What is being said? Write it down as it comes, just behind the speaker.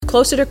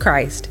closer to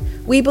Christ.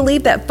 We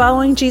believe that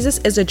following Jesus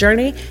is a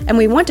journey, and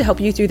we want to help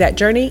you through that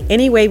journey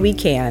any way we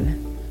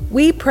can.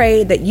 We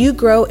pray that you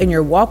grow in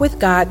your walk with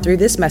God through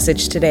this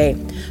message today.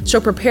 So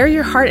prepare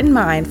your heart and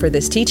mind for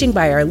this teaching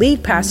by our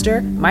lead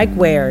pastor, Mike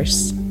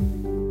Wares.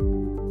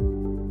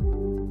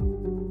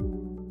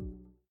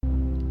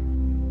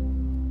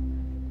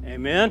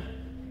 Amen.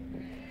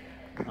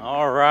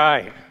 All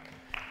right.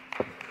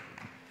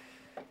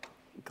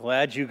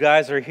 Glad you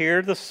guys are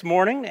here this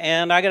morning.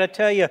 And I got to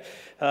tell you,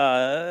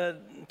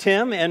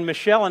 Tim and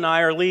Michelle and I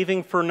are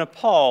leaving for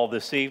Nepal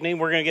this evening.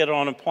 We're going to get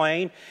on a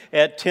plane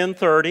at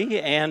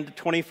 10:30, and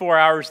 24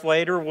 hours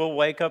later, we'll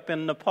wake up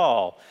in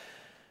Nepal.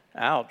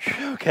 Ouch,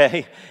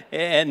 okay.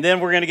 And then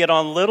we're going to get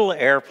on little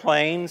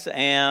airplanes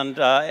and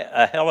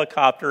a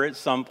helicopter at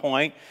some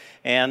point.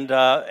 And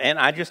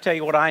I just tell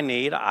you what I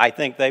need. I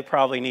think they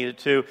probably need it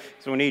too,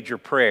 so we need your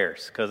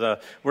prayers, because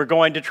we're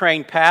going to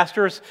train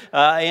pastors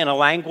in a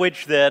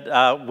language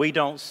that we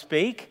don't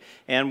speak.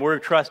 And we're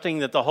trusting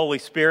that the Holy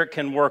Spirit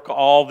can work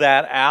all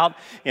that out,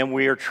 and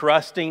we are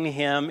trusting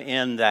Him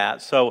in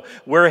that. So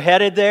we're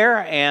headed there,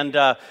 and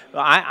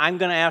I'm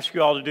going to ask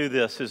you all to do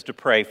this, is to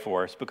pray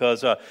for us,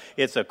 because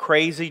it's a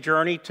crazy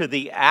journey to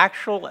the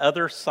actual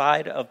other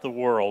side of the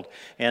world,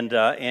 and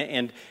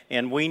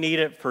we need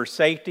it for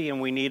safety, and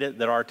we need it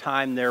that our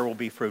time there will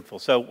be fruitful.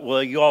 So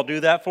will you all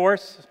do that for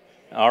us?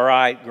 All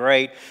right,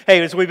 great.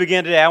 Hey, as we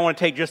begin today, I want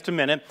to take just a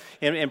minute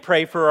and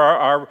pray for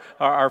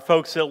our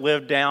folks that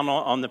live down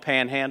on the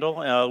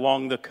Panhandle,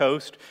 along the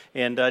coast,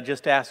 and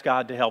just ask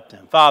God to help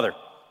them. Father,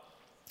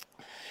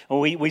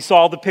 we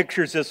saw the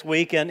pictures this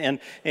week, and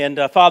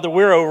Father,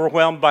 we're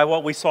overwhelmed by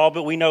what we saw,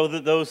 but we know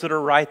that those that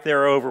are right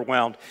there are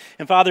overwhelmed.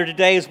 And Father,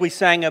 today as we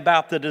sang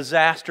about the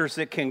disasters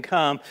that can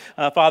come,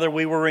 Father,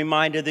 we were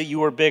reminded that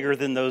you are bigger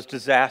than those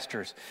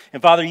disasters.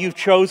 And Father, you've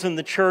chosen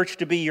the church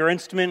to be your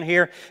instrument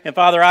here. And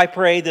Father, I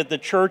pray that the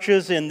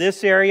churches in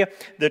this area,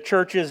 the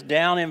churches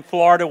down in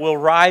Florida, will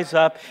rise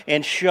up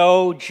and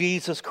show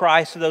Jesus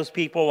Christ to those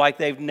people like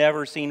they've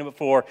never seen him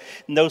before.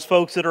 And those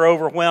folks that are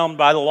overwhelmed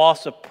by the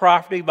loss of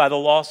property, by the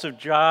loss of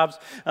jobs,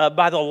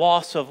 by the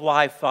loss of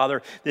life,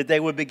 Father, that they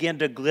would begin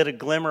to get a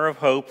glimmer of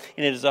hope,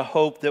 and it is a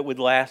hope that would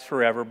last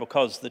forever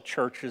because the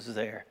church is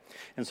there.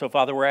 And so,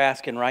 Father, we're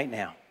asking right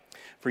now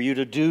for you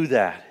to do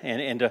that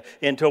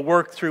and to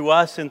work through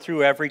us and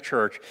through every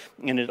church,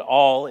 and it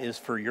all is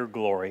for your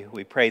glory.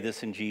 We pray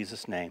this in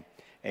Jesus' name.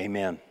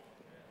 Amen.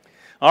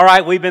 All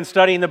right, we've been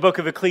studying the book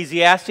of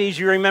Ecclesiastes.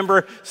 You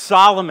remember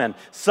Solomon.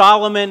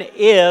 Solomon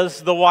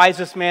is the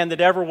wisest man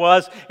that ever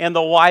was and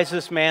the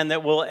wisest man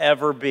that will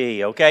ever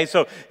be, okay?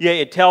 So yeah,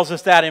 it tells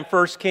us that in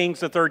 1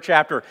 Kings, the 3rd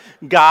chapter,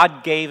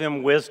 God gave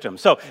him wisdom.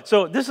 So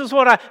this is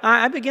what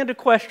I begin to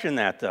question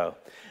that, though.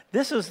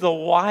 This is the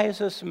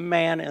wisest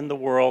man in the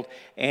world,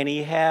 and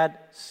he had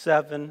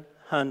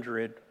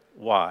 700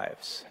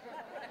 wives.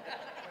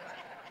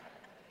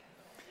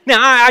 Now,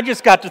 I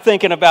just got to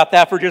thinking about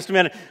that for just a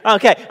minute.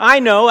 Okay, I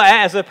know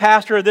as a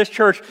pastor of this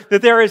church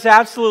that there is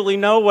absolutely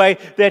no way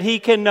that he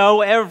can know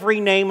every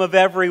name of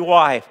every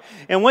wife.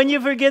 And when you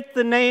forget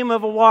the name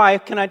of a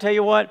wife, can I tell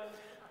you what?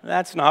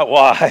 That's not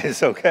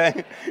wise,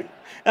 okay?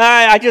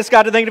 I just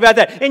got to thinking about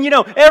that. And you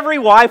know, every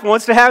wife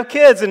wants to have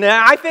kids, and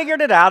I figured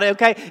it out,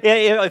 okay?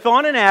 If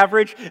on an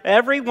average,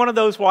 every one of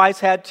those wives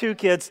had 2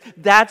 kids,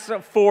 that's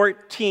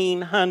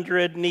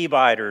 1,400 knee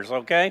biters,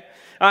 okay?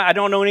 I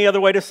don't know any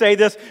other way to say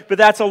this, but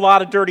that's a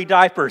lot of dirty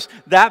diapers.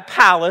 That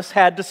palace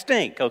had to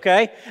stink,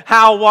 okay?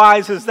 How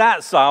wise is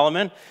that,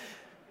 Solomon?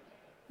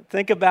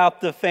 Think about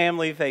the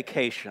family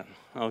vacation,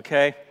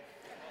 okay?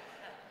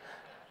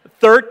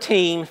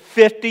 13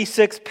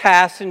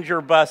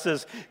 56-passenger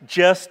buses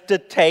just to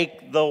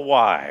take the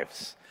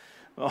wives.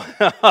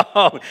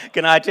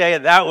 Can I tell you,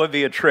 that would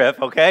be a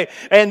trip, okay?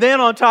 And then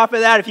on top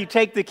of that, if you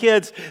take the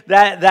kids,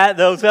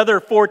 those other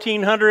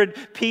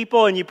 1,400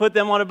 people, and you put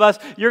them on a bus,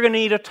 you're going to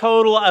need a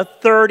total of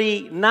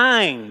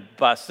 39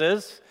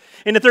 buses.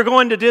 And if they're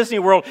going to Disney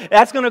World,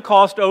 that's going to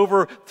cost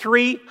over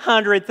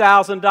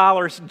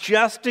 $300,000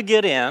 just to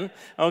get in,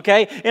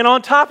 okay? And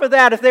on top of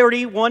that, if they were to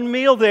eat one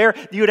meal there,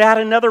 you'd add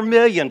another $1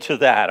 million to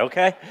that,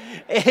 okay?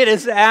 It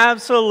is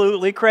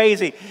absolutely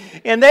crazy.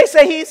 And they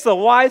say he's the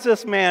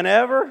wisest man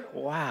ever.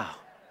 Wow.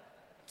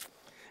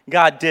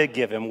 God did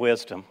give him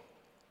wisdom.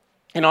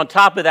 And on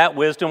top of that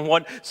wisdom,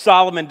 what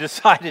Solomon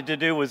decided to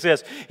do was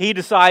this. He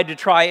decided to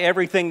try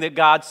everything that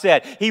God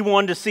said. He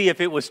wanted to see if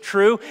it was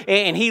true,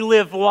 and he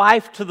lived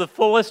life to the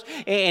fullest,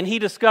 and he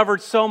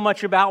discovered so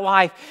much about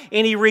life.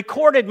 And he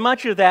recorded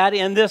much of that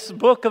in this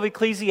book of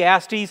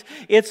Ecclesiastes.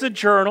 It's a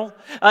journal,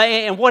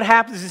 and what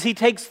happens is he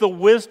takes the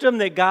wisdom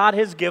that God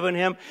has given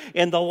him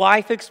and the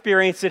life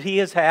experience that he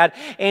has had,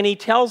 and he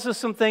tells us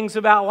some things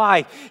about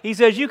life. He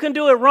says, you can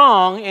do it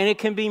wrong, and it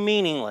can be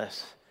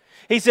meaningless.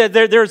 He said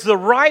there's the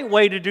right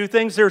way to do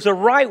things. There's a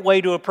right way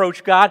to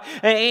approach God.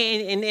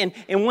 And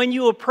when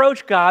you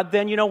approach God,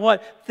 then you know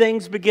what?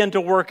 Things begin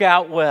to work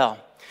out well.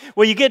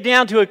 Well, you get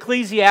down to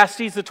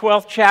Ecclesiastes, the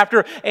 12th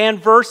chapter,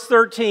 and verse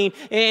 13,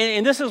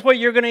 and this is what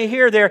you're going to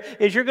hear there,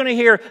 is you're going to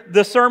hear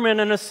the sermon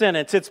in a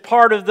sentence. It's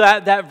part of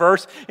that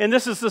verse, and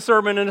this is the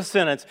sermon in a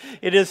sentence.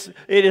 It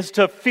is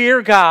to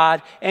fear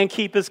God and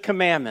keep His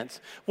commandments.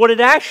 What it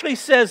actually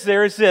says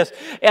there is this.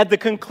 At the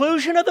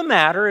conclusion of the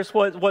matter, is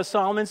what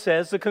Solomon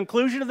says, the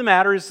conclusion of the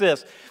matter is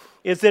this,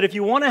 is that if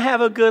you want to have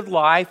a good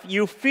life,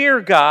 you fear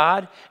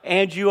God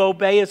and you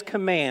obey His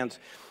commands.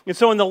 And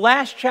so in the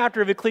last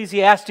chapter of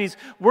Ecclesiastes,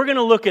 we're going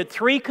to look at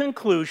 3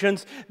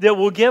 conclusions that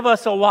will give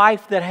us a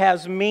life that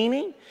has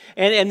meaning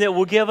and that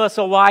will give us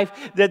a life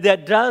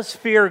that does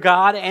fear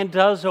God and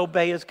does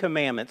obey His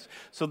commandments.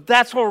 So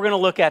that's what we're going to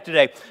look at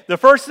today. The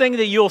first thing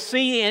that you'll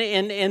see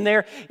in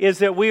there is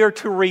that we are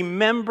to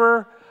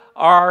remember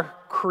our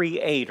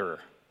Creator.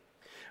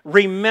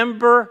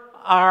 Remember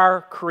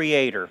our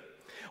Creator.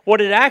 What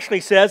it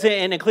actually says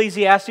in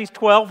Ecclesiastes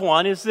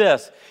 12:1 is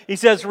this. He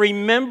says,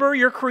 remember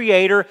your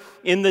Creator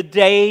in the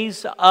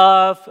days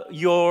of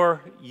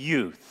your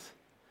youth.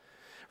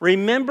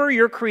 Remember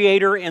your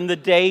Creator in the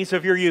days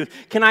of your youth.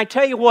 Can I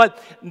tell you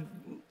what?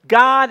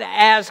 God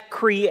as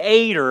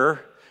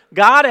Creator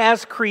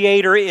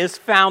is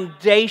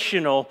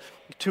foundational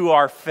to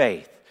our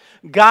faith.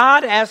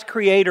 God as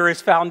Creator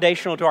is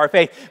foundational to our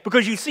faith.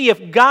 Because you see,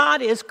 if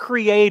God is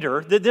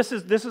Creator, this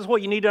is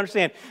what you need to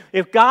understand.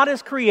 If God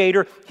is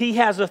Creator, He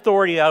has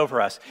authority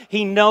over us.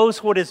 He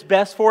knows what is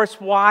best for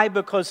us. Why?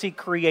 Because He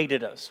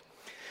created us.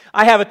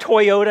 I have a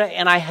Toyota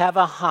and I have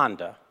a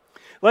Honda.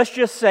 Let's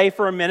just say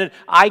for a minute,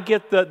 I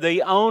get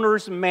the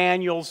owner's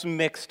manuals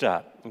mixed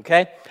up.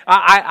 Okay?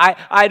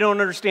 I don't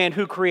understand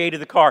who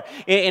created the car.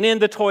 And in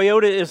the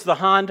Toyota is the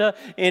Honda,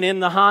 and in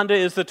the Honda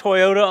is the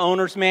Toyota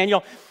owner's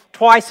manual.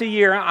 Twice a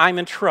year, I'm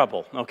in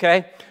trouble,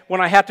 okay? When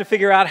I have to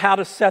figure out how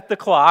to set the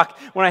clock,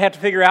 when I have to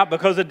figure out,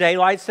 because of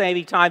daylight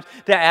saving times,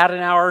 to add an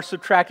hour or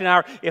subtract an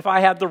hour, if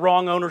I have the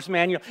wrong owner's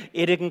manual,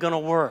 it isn't going to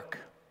work.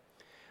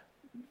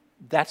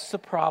 That's the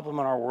problem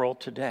in our world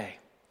today.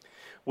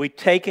 We've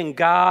taken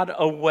God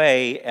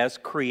away as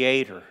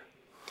Creator.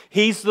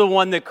 He's the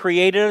one that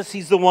created us.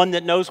 He's the one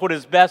that knows what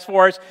is best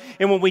for us.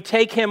 And when we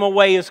take Him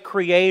away as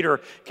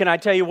Creator, can I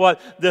tell you what?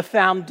 The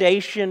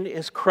foundation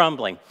is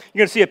crumbling.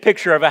 You're going to see a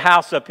picture of a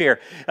house up here.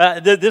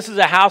 This is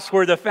a house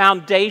where the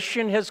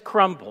foundation has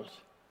crumbled.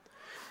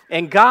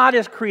 And God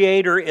as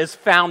Creator is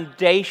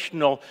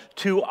foundational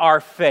to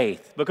our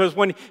faith. Because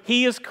when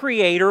He is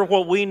Creator,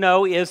 what we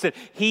know is that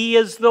He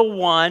is the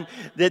one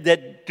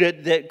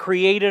that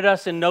created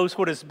us and knows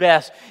what is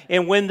best.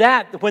 And when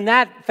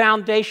that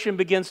foundation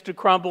begins to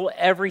crumble,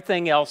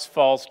 everything else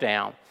falls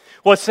down.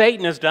 What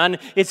Satan has done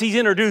is he's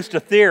introduced a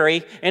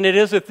theory, and it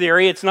is a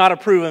theory, it's not a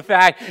proven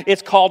fact.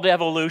 It's called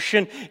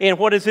evolution. And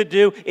what does it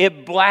do?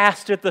 It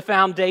blasts at the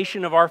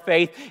foundation of our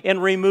faith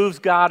and removes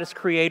God as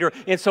Creator.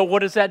 And so what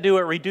does that do?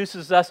 It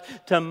reduces us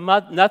to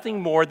nothing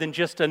more than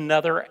just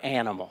another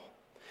animal.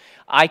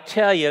 I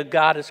tell you,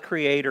 God as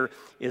Creator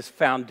is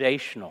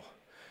foundational.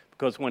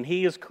 Because when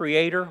He is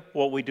Creator,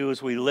 what we do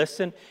is we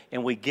listen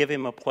and we give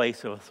Him a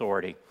place of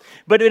authority.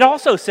 But it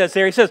also says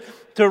there, He says,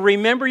 to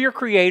remember your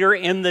Creator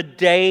in the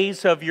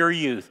days of your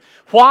youth.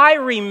 Why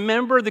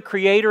remember the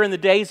Creator in the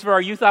days of our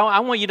youth? I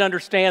want you to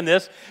understand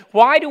this.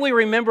 Why do we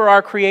remember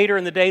our Creator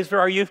in the days of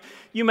our youth?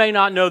 You may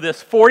not know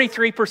this.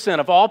 43%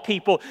 of all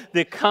people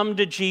that come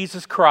to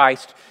Jesus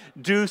Christ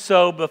do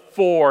so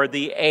before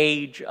the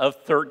age of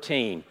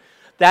 13.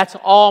 That's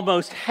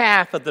almost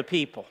half of the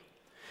people.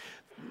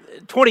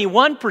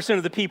 21%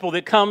 of the people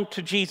that come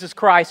to Jesus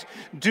Christ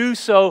do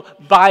so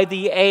by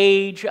the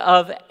age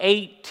of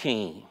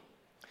 18.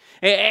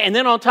 And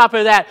then on top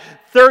of that,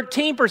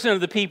 13% of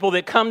the people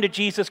that come to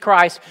Jesus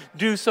Christ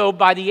do so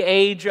by the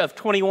age of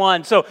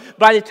 21. So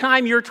by the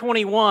time you're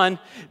 21,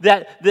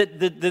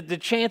 the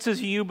chances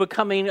of you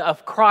becoming a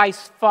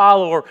Christ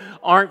follower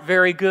aren't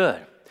very good.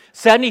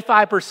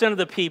 75% of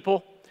the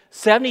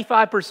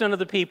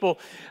people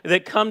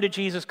that come to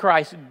Jesus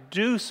Christ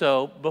do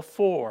so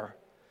before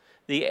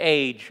the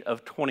age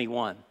of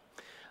 21.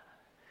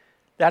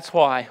 That's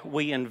why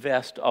we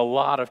invest a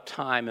lot of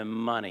time and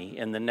money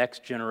in the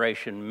next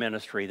generation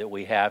ministry that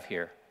we have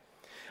here.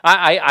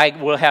 I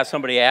will have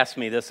somebody ask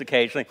me this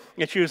occasionally.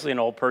 It's usually an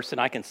old person.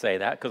 I can say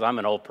that because I'm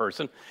an old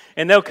person.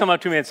 And they'll come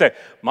up to me and say,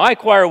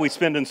 Mike, why are we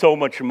spending so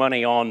much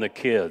money on the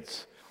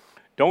kids?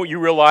 Don't you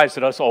realize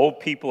that us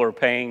old people are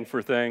paying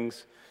for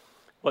things?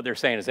 What they're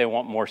saying is they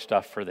want more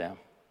stuff for them.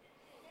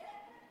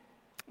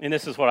 And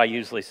this is what I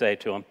usually say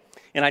to them.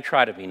 And I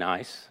try to be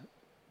nice.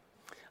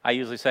 I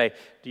usually say,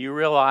 do you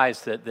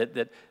realize that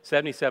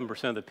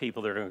 77% of the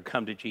people that are going to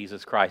come to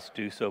Jesus Christ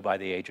do so by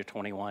the age of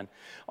 21?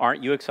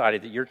 Aren't you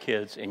excited that your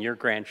kids and your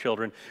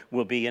grandchildren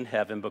will be in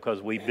heaven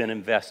because we've been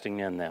investing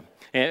in them?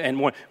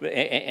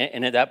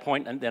 And at that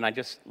point, then I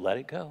just let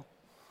it go.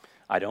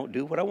 I don't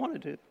do what I want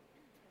to do.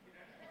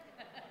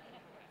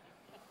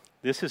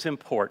 This is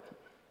important.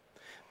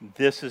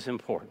 This is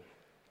important.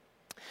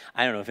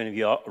 I don't know if any of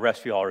you,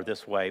 rest of y'all are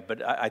this way,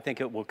 but I think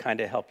it will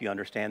kind of help you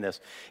understand this.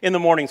 In the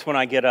mornings when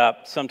I get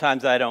up,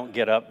 sometimes I don't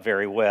get up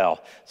very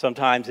well.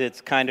 Sometimes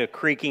it's kind of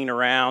creaking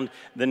around.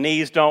 The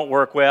knees don't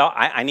work well.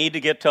 I need to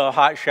get to a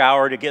hot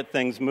shower to get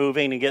things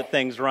moving and get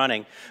things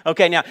running.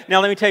 Okay, now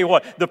let me tell you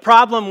what. The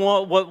problem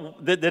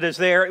that is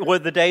there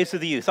with the days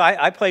of the youth.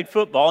 I played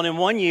football, and in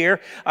 1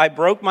 year, I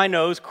broke my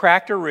nose,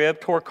 cracked a rib,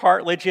 tore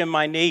cartilage in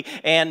my knee,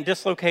 and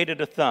dislocated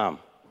a thumb.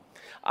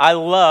 I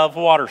love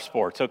water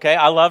sports, okay?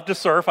 I love to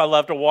surf. I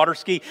love to water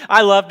ski.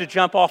 I love to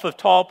jump off of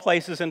tall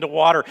places into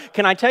water.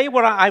 Can I tell you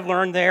what I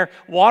learned there?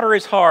 Water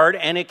is hard,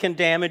 and it can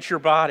damage your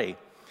body.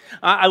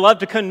 I love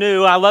to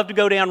canoe. I love to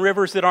go down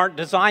rivers that aren't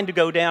designed to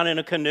go down in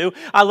a canoe.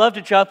 I love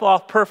to jump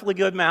off perfectly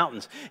good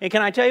mountains. And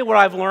can I tell you what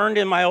I've learned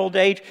in my old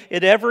age?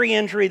 That every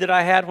injury that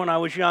I had when I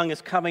was young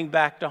is coming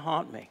back to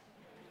haunt me.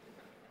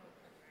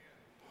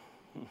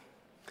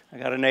 I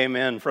got an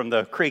amen from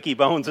the creaky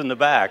bones in the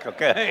back,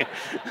 okay?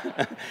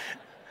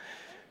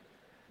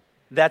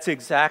 That's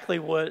exactly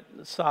what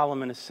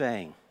Solomon is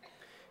saying.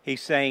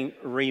 He's saying,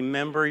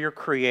 remember your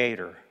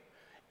Creator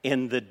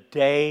in the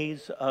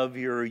days of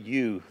your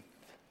youth.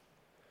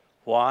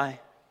 Why?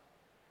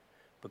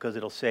 Because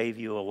it'll save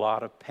you a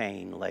lot of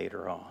pain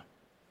later on.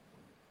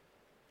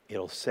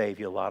 It'll save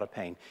you a lot of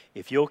pain.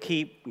 If you'll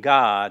keep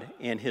God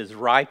in His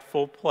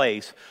rightful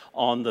place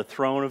on the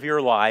throne of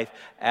your life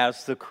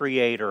as the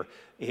Creator,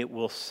 it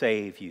will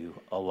save you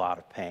a lot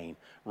of pain.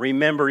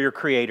 Remember your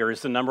Creator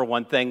is the number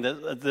one thing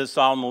that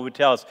Solomon would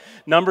tell us.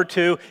 Number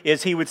two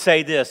is he would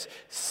say this,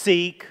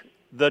 seek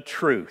the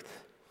truth.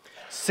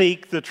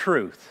 Seek the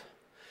truth.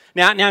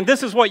 Now,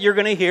 this is what you're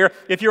going to hear.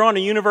 If you're on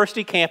a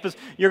university campus,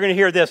 you're going to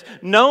hear this.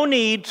 No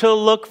need to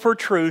look for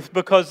truth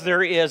because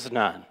there is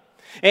none.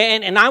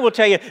 And I will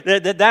tell you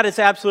that is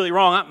absolutely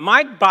wrong.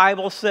 My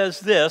Bible says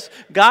this.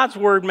 God's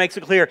Word makes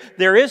it clear.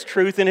 There is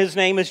truth, and His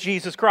name is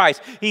Jesus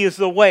Christ. He is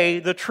the way,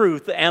 the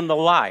truth, and the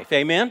life.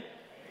 Amen?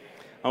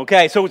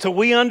 Okay, so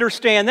we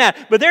understand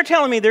that. But they're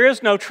telling me there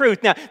is no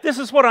truth. Now, this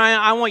is what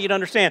I want you to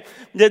understand.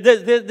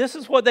 This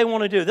is what they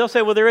want to do. They'll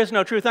say, well, there is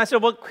no truth. And I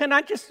said, well, can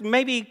I just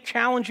maybe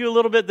challenge you a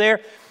little bit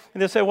there?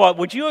 And they'll say, well,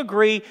 would you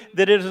agree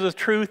that it is a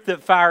truth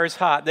that fires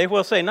hot? They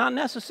will say, not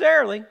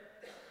necessarily.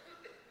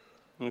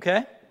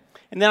 Okay?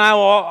 And then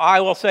I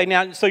will say,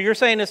 now, so you're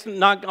saying it's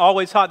not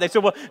always hot. They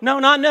said, well, no,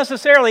 not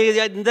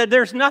necessarily.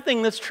 There's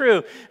nothing that's true.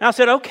 And I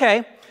said,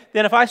 okay.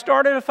 Then if I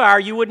started a fire,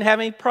 you wouldn't have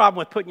any problem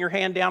with putting your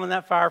hand down in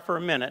that fire for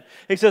a minute.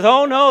 He says,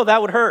 oh, no,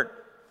 that would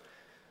hurt.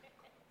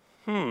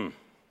 You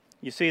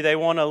see, they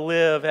want to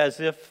live as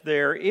if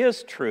there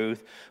is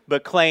truth,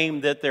 but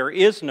claim that there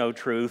is no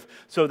truth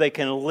so they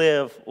can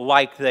live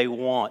like they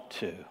want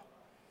to.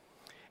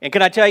 And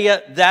can I tell you,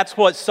 that's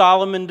what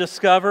Solomon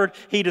discovered.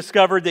 He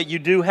discovered that you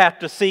do have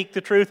to seek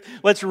the truth.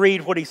 Let's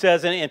read what he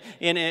says in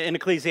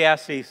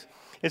Ecclesiastes.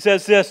 It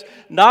says this,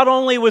 not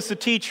only was the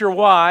teacher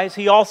wise,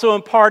 he also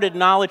imparted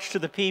knowledge to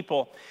the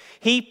people.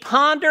 He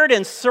pondered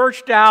and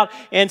searched out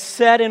and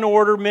set in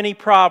order many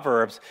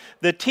proverbs.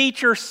 The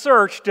teacher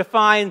searched to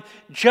find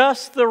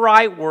just the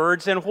right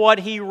words, and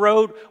what he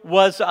wrote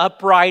was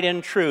upright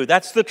and true.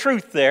 That's the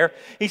truth there.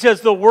 He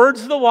says, the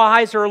words of the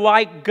wise are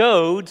like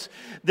goads,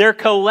 their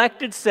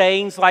collected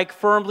sayings like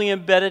firmly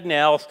embedded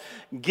nails,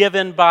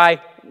 given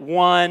by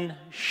one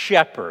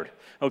shepherd.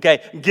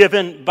 Okay,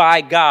 given by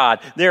God.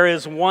 There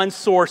is one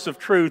source of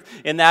truth,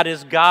 and that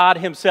is God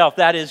Himself.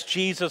 That is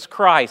Jesus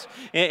Christ.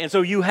 And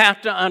so you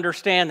have to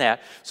understand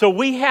that. So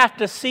we have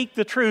to seek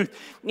the truth.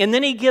 And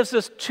then He gives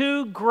us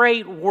two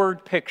great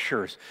word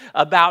pictures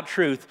about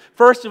truth.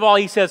 First of all,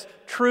 He says,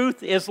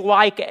 truth is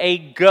like a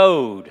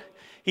goad.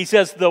 He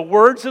says, the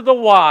words of the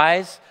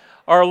wise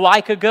are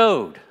like a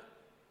goad.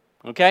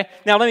 Okay,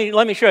 now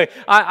let me show you.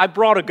 I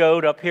brought a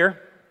goad up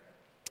here.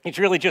 It's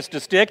really just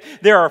a stick.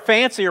 There are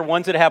fancier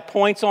ones that have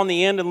points on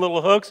the end and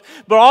little hooks.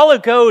 But all a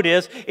goad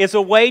is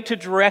a way to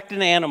direct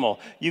an animal.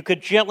 You could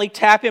gently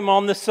tap him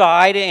on the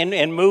side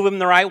and move him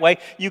the right way.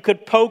 You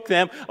could poke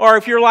them. Or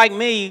if you're like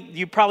me,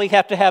 you probably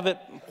have to have it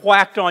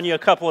whacked on you a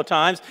couple of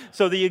times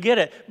so that you get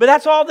it. But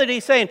that's all that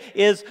he's saying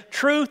is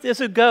truth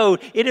is a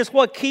goad. It is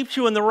what keeps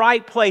you in the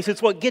right place.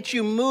 It's what gets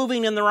you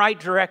moving in the right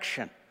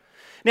direction.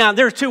 Now,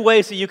 there's two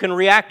ways that you can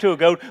react to a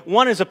goad.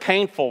 One is a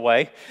painful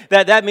way.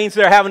 That means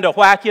they're having to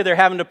whack you, they're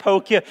having to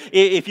poke you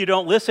if you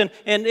don't listen.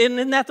 And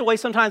isn't that the way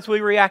sometimes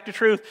we react to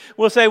truth?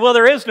 We'll say, well,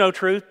 there is no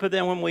truth, but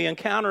then when we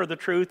encounter the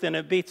truth and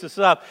it beats us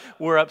up,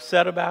 we're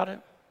upset about it.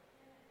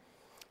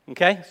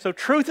 Okay? So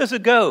truth is a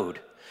goad.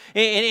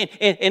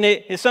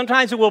 And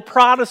sometimes it will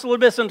prod us a little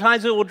bit,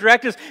 sometimes it will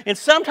direct us, and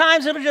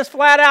sometimes it'll just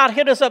flat out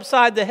hit us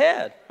upside the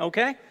head.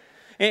 Okay?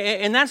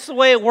 And that's the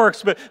way it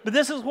works. But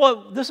this is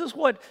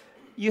what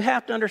you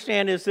have to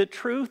understand is that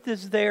truth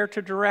is there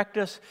to direct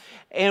us,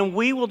 and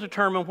we will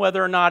determine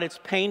whether or not it's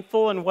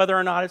painful and whether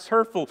or not it's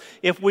hurtful.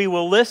 If we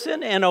will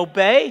listen and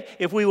obey,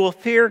 if we will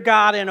fear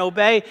God and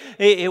obey,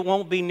 it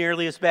won't be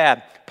nearly as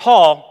bad.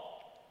 Paul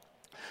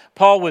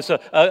was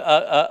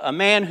a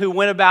man who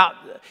went about,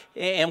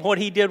 and what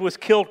he did was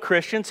killed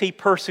Christians. He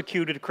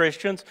persecuted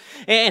Christians,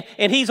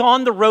 and he's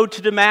on the road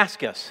to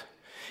Damascus.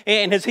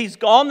 And as he's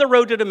on the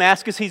road to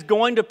Damascus, he's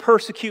going to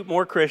persecute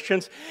more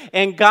Christians.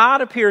 And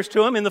God appears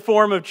to him in the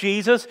form of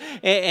Jesus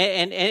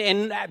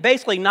and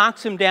basically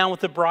knocks him down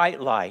with a bright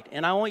light.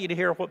 And I want you to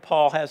hear what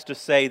Paul has to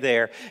say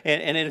there.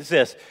 And it is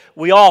this: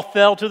 "We all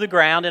fell to the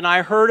ground, and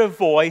I heard a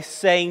voice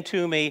saying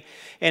to me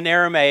in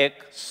Aramaic,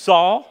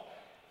 'Saul,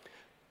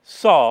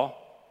 Saul,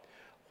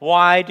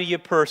 why do you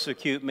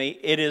persecute me?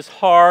 It is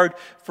hard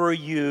for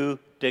you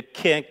to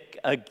kick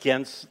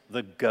against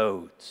the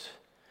goads.'"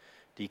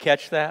 Do you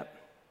catch that?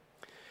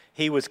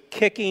 He was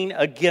kicking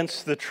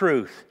against the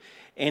truth,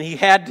 and he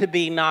had to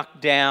be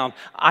knocked down.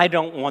 I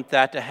don't want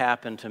that to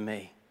happen to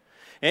me.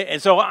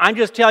 And so I'm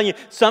just telling you,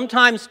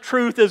 sometimes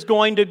truth is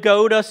going to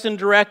goad us and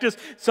direct us.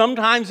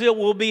 Sometimes it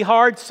will be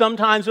hard.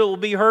 Sometimes it will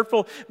be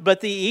hurtful.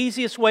 But the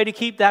easiest way to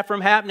keep that from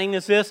happening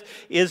is this,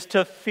 is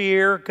to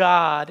fear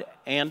God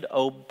and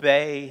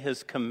obey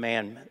His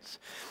commandments.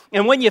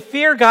 And when you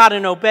fear God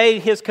and obey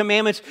His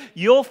commandments,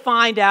 you'll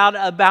find out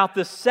about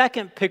the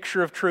second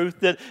picture of truth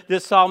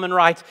that Solomon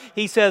writes.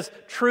 He says,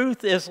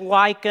 truth is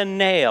like a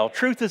nail.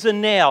 Truth is a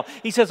nail.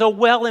 He says, a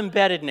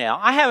well-embedded nail.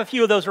 I have a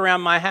few of those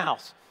around my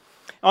house.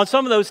 On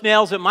some of those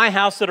nails at my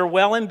house that are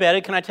well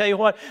embedded, can I tell you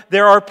what?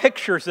 There are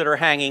pictures that are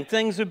hanging,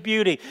 things of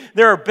beauty.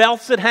 There are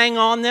belts that hang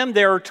on them.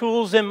 There are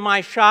tools in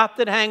my shop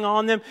that hang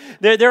on them.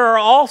 There are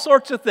all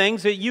sorts of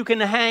things that you can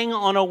hang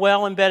on a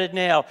well embedded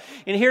nail.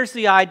 And here's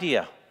the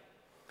idea.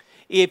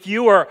 If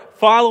you are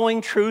following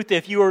truth,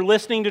 if you are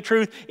listening to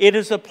truth, it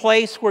is a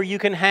place where you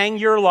can hang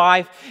your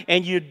life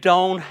and you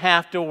don't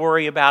have to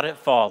worry about it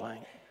falling.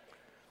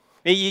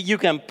 You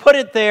can put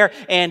it there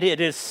and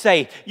it is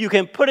safe. You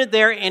can put it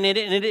there and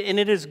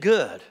it is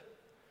good.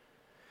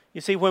 You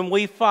see, when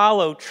we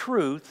follow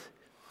truth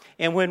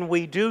and when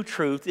we do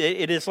truth,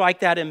 it is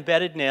like that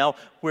embedded nail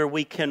where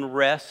we can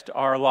rest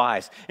our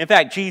lives. In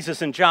fact,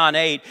 Jesus in John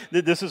 8,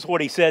 this is what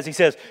He says. He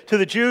says, to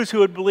the Jews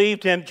who had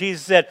believed Him,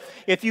 Jesus said,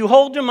 "If you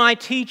hold to my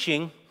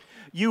teaching,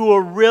 you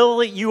are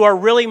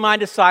really my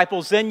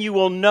disciples. Then you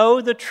will know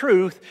the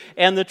truth,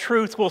 and the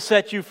truth will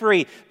set you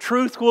free."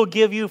 Truth will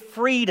give you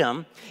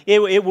freedom.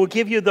 It will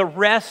give you the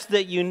rest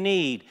that you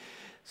need.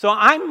 So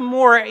I'm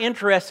more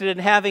interested in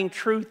having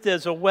truth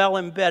as a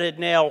well-embedded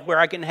nail where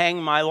I can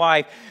hang my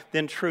life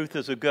than truth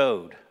as a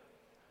goad.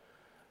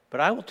 But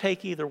I will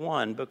take either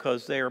one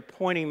because they are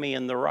pointing me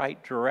in the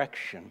right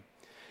direction,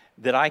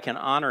 that I can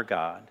honor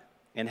God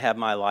and have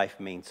my life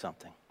mean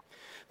something.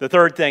 The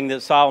third thing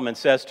that Solomon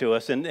says to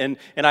us, and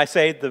I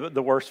say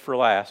the worst for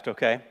last,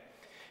 okay?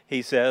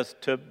 He says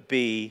to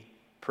be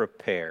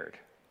prepared.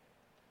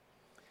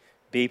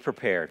 Be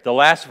prepared. The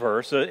last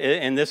verse,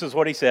 and this is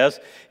what he says.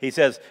 He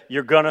says,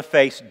 you're going to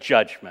face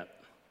judgment.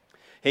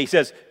 He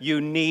says, you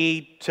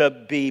need to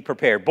be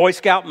prepared. Boy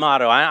Scout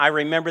motto. I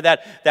remember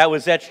that. That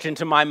was etched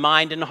into my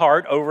mind and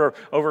heart over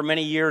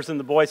many years in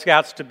the Boy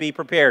Scouts, to be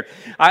prepared.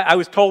 I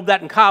was told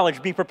that in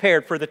college, be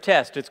prepared for the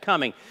test. It's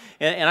coming.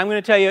 And I'm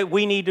going to tell you,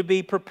 we need to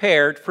be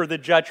prepared for the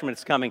judgment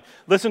that's coming.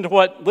 Listen to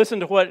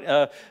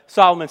what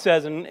Solomon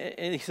says, and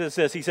he says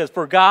this. He says,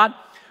 for God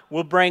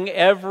will bring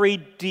every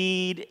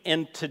deed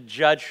into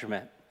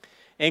judgment,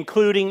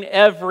 including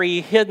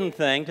every hidden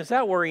thing. Does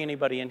that worry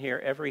anybody in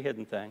here? Every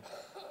hidden thing.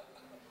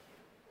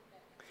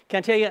 Can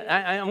I tell you,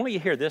 I want you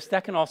to hear this.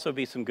 That can also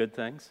be some good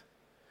things.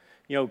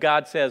 You know,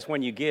 God says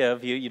when you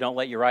give, you don't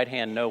let your right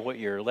hand know what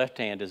your left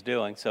hand is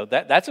doing. So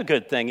that's a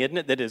good thing, isn't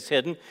it, that is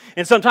hidden?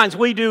 And sometimes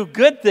we do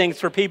good things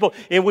for people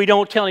and we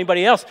don't tell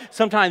anybody else.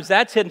 Sometimes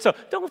that's hidden. So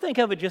don't think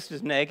of it just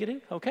as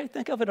negative, okay?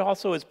 Think of it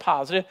also as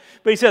positive.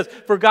 But he says,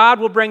 for God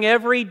will bring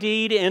every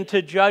deed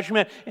into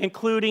judgment,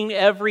 including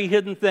every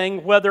hidden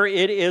thing, whether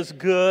it is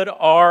good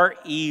or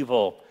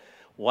evil.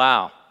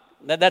 Wow.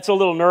 That's a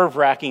little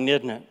nerve-wracking,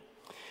 isn't it?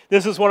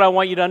 This is what I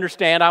want you to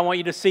understand. I want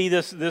you to see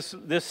this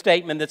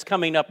statement that's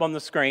coming up on the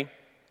screen.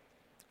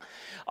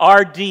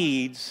 Our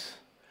deeds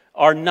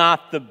are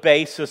not the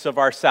basis of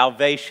our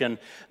salvation.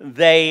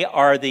 They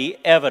are the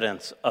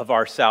evidence of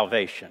our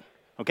salvation.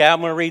 Okay, I'm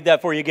going to read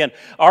that for you again.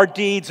 Our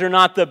deeds are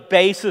not the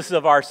basis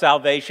of our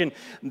salvation.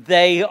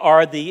 They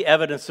are the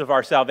evidence of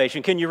our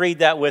salvation. Can you read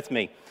that with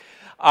me?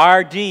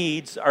 Our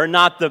deeds are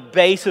not the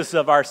basis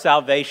of our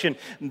salvation.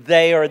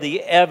 They are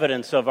the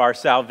evidence of our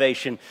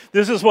salvation.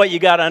 This is what you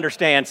got to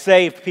understand.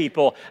 Saved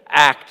people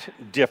act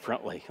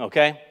differently,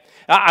 okay?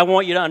 I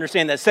want you to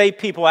understand that saved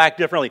people act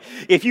differently.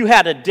 If you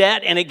had a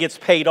debt and it gets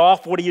paid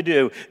off, what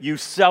do? You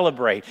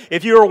celebrate.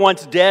 If you were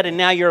once dead and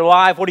now you're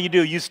alive, what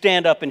do? You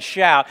stand up and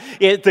shout.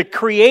 The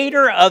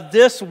creator of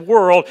this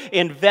world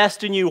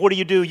invests in you. What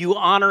do? You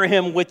honor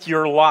him with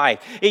your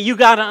life. You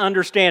got to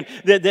understand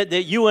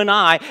that you and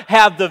I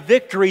have the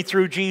victory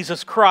through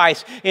Jesus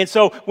Christ. And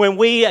so when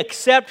we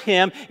accept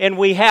him and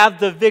we have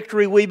the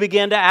victory, we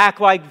begin to act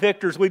like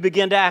victors. We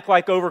begin to act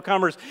like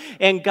overcomers.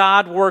 And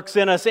God works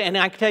in us. And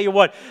I can tell you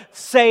what,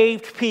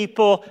 saved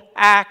people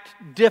act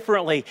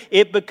differently.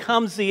 It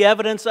becomes the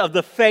evidence of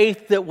the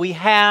faith that we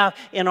have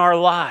in our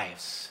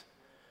lives.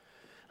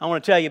 I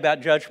want to tell you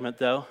about judgment,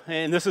 though.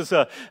 And this is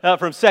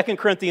from 2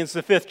 Corinthians,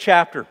 the 5th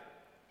chapter.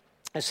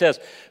 It says,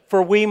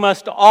 for we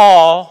must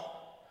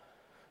all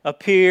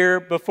appear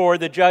before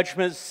the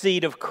judgment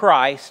seat of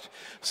Christ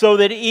so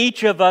that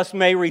each of us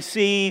may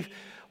receive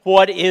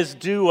what is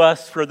due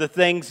us for the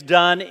things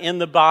done in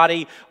the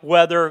body,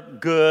 whether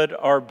good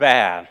or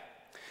bad.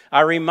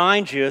 I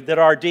remind you that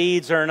our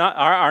deeds are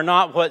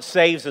not what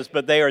saves us,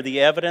 but they are the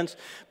evidence.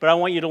 But I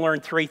want you to learn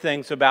 3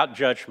 things about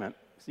judgment.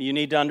 You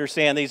need to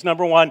understand these.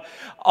 Number 1,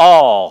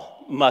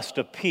 all must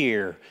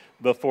appear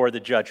before the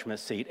judgment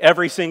seat.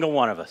 Every single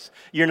one of us.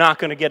 You're not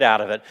going to get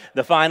out of it.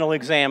 The final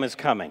exam is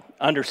coming.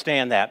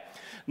 Understand that.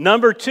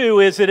 Number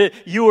 2 is that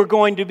you are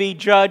going to be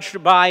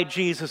judged by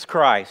Jesus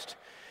Christ.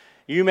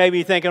 You may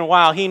be thinking,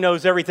 wow, he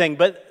knows everything.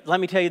 But let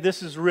me tell you,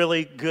 this is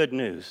really good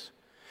news.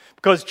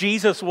 Because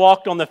Jesus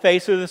walked on the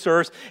face of this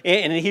earth.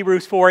 In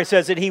Hebrews 4, it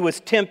says that he was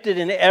tempted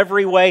in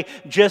every way,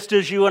 just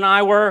as you and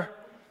I were.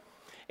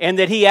 And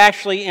that he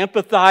actually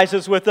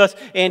empathizes with us,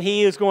 and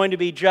he is going to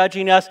be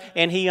judging us,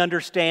 and he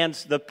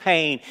understands the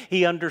pain.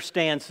 He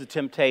understands the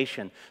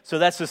temptation. So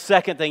that's the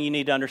second thing you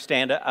need to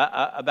understand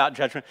about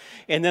judgment.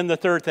 And then the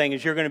third thing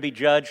is you're going to be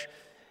judged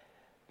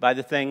by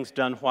the things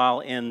done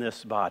while in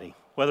this body,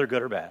 whether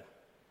good or bad.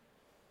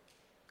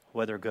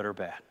 Whether good or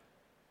bad.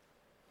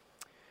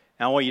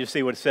 Now I want you to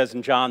see what it says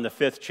in John, the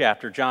 5th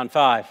chapter, John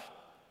 5.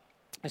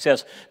 It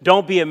says,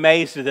 don't be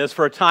amazed at this,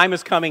 for a time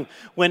is coming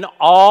when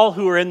all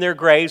who are in their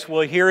graves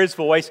will hear his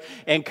voice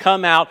and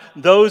come out.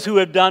 Those who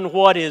have done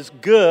what is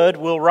good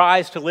will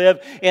rise to live,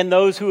 and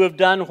those who have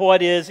done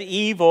what is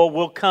evil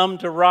will come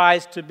to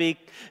rise to be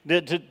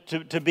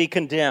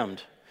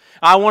condemned.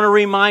 I want to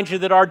remind you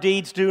that our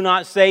deeds do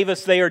not save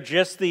us. They are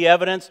just the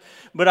evidence.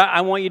 But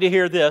I want you to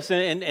hear this,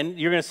 and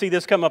you're going to see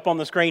this come up on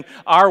the screen.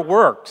 Our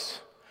works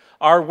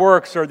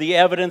are the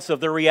evidence of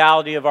the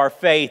reality of our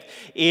faith.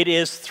 It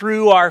is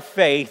through our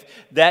faith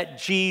that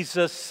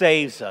Jesus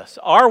saves us.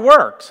 Our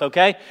works,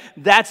 okay?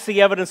 That's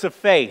the evidence of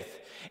faith.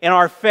 And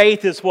our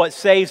faith is what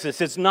saves us.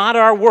 It's not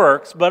our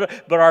works,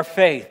 but our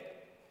faith.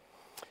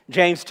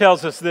 James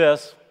tells us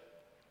this.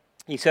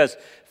 He says,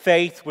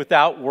 faith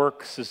without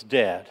works is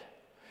dead.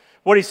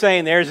 What he's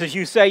saying there is, as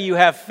you say you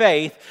have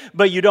faith,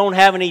 but you don't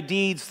have any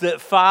deeds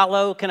that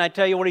follow. Can I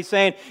tell you what he's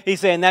saying? He's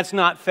saying that's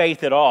not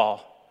faith at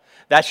all.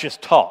 That's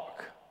just talk.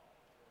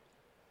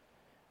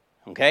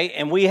 Okay,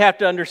 and we have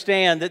to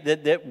understand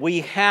that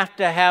we have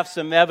to have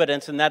some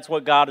evidence, and that's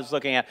what God is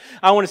looking at.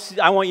 I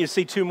want you to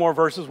see 2 more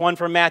verses, one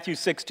from Matthew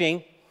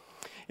 16,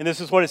 and this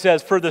is what it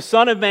says. For the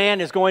Son of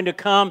Man is going to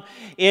come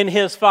in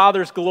his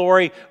Father's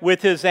glory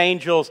with his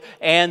angels,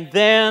 and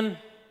then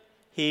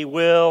he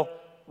will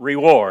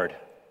reward.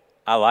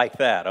 I like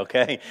that,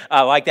 okay?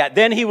 I like that.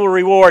 Then he will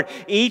reward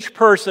each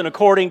person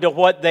according to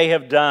what they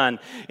have done.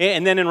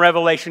 And then in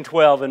Revelation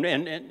 12, and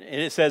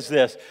it says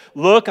this,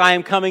 look, I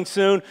am coming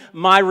soon.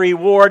 My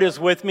reward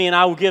is with me, and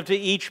I will give to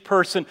each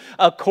person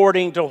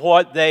according to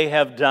what they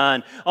have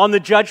done. On the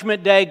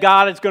judgment day,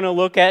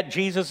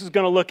 Jesus is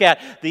going to look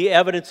at the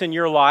evidence in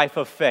your life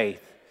of faith.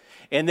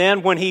 And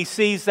then when he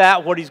sees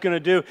that, what he's going to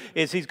do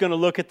is he's going to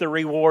look at the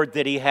reward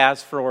that he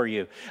has for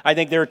you. I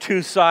think there are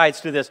 2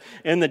 sides to this.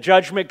 In the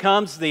judgment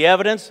comes, the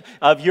evidence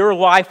of your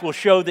life will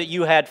show that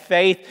you had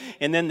faith,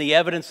 and then the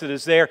evidence that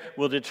is there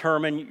will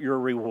determine your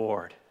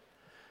reward.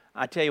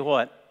 I tell you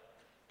what,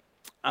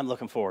 I'm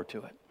looking forward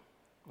to it,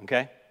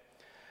 okay?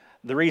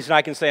 The reason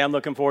I can say I'm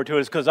looking forward to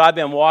it is because I've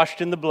been washed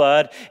in the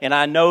blood, and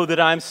I know that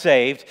I'm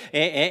saved,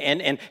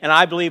 and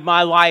I believe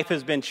my life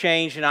has been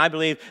changed, and I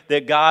believe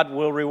that God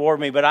will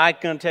reward me. But I'm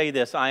going to tell you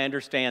this, I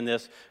understand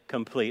this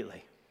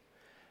completely.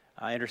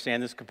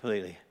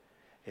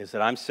 Is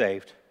that I'm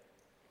saved,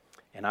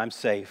 and I'm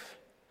safe,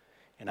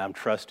 and I'm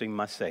trusting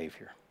my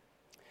Savior.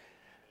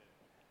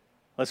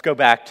 Let's go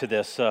back to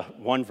this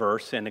one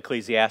verse in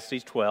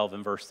Ecclesiastes 12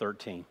 and verse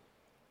 13.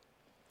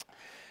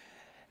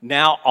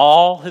 Now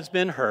all has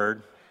been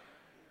heard.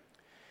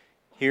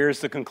 Here's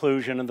the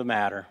conclusion of the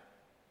matter.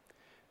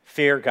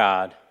 Fear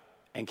God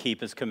and keep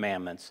his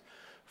commandments,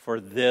 for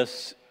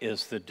this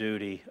is the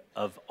duty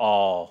of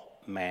all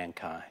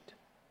mankind.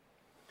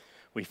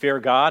 We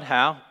fear God,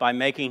 how? By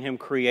making him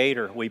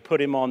creator. We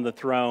put him on the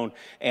throne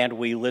and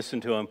we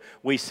listen to him.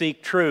 We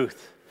seek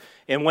truth.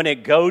 And when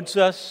it goads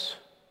us,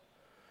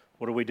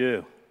 what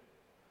do?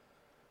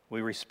 We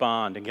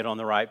respond and get on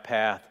the right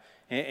path.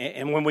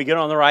 And when we get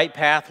on the right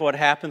path, what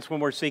happens when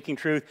we're seeking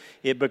truth?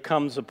 It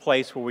becomes a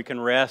place where we can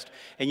rest.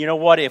 And you know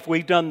what? If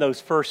we've done those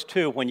first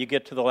 2, when you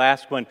get to the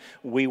last one,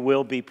 we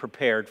will be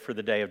prepared for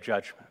the day of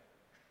judgment.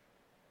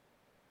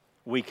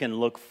 We can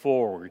look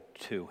forward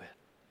to it.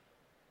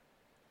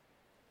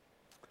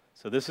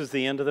 So this is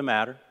the end of the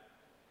matter.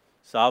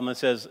 Solomon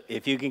says,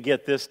 if you can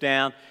get this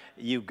down,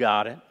 you've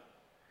got it.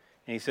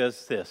 And he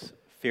says this,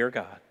 fear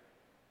God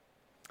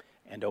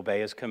and obey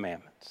his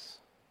commandments.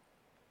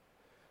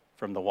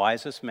 From the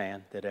wisest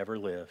man that ever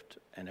lived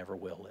and ever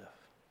will live.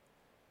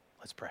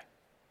 Let's pray.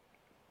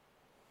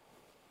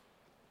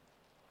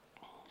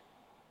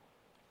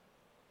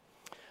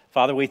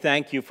 Father, we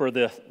thank you for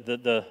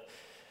the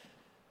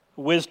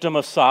wisdom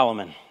of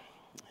Solomon.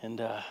 And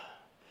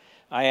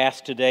I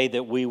ask today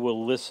that we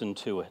will listen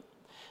to it,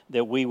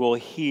 that we will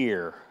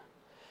hear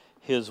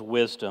his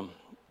wisdom,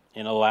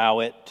 and allow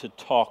it to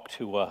talk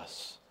to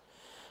us.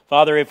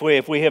 Father, if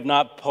we have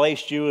not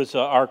placed you as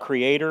our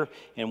creator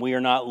and we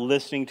are not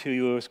listening to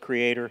you as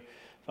creator,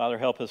 Father,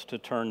 help us to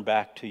turn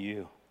back to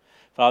you.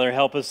 Father,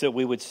 help us that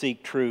we would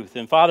seek truth.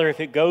 And Father, if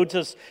it goads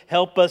us,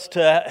 help us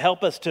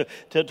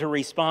to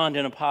respond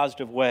in a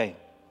positive way.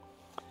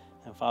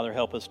 And Father,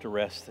 help us to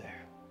rest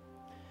there.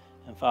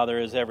 And Father,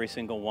 as every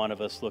single one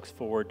of us looks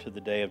forward to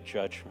the day of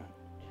judgment,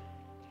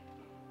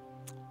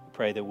 we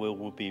pray that we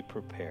will be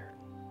prepared.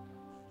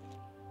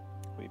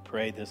 We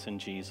pray this in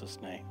Jesus'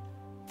 name.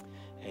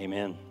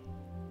 Amen.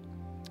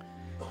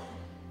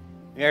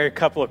 There are a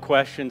couple of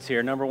questions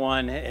here. Number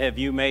one, have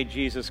you made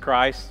Jesus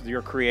Christ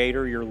your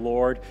creator, your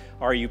Lord?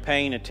 Are you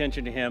paying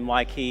attention to him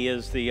like he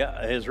is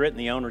has written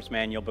the owner's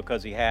manual,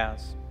 because he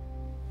has?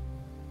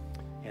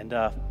 And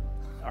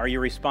are you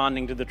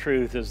responding to the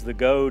truth? Is the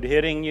goad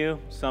hitting you?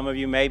 Some of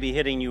you may be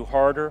hitting you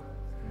harder.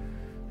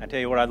 I tell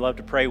you what, I'd love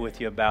to pray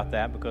with you about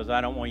that, because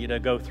I don't want you to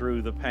go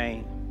through the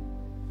pain.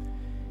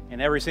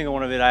 And every single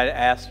one of it, I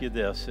ask you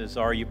this, is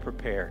are you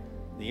prepared?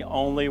 The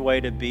only way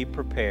to be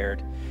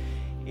prepared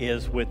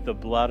is with the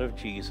blood of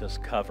Jesus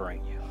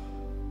covering you.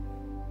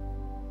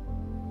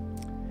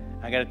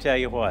 I got to tell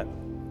you what,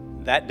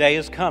 that day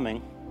is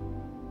coming.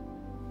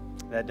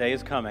 That day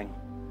is coming,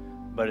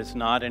 but it's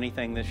not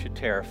anything that should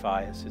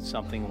terrify us. It's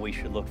something we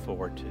should look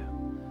forward to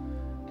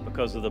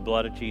because of the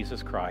blood of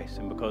Jesus Christ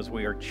and because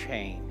we are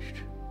changed.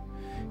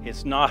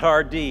 It's not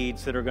our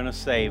deeds that are going to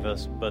save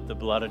us, but the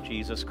blood of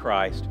Jesus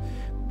Christ.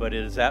 But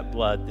it is that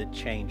blood that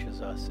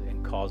changes us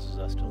and causes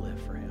us to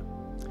live for him.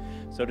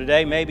 So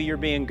today, maybe you're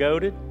being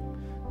goaded.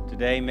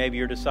 Today, maybe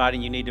you're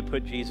deciding you need to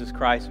put Jesus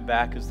Christ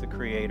back as the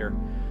creator.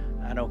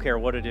 I don't care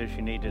what it is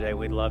you need today.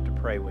 We'd love to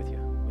pray with you.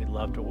 We'd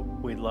love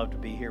to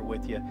be here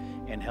with you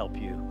and help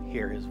you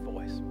hear his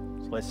voice.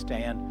 So let's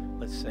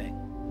stand, let's sing.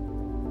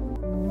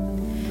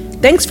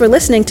 Thanks for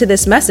listening to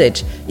this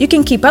message. You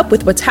can keep up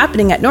with what's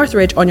happening at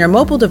Northridge on your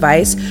mobile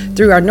device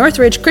through our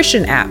Northridge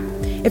Christian app.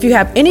 If you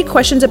have any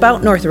questions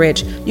about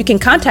Northridge, you can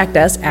contact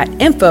us at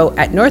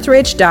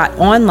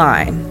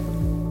info@northridge.online.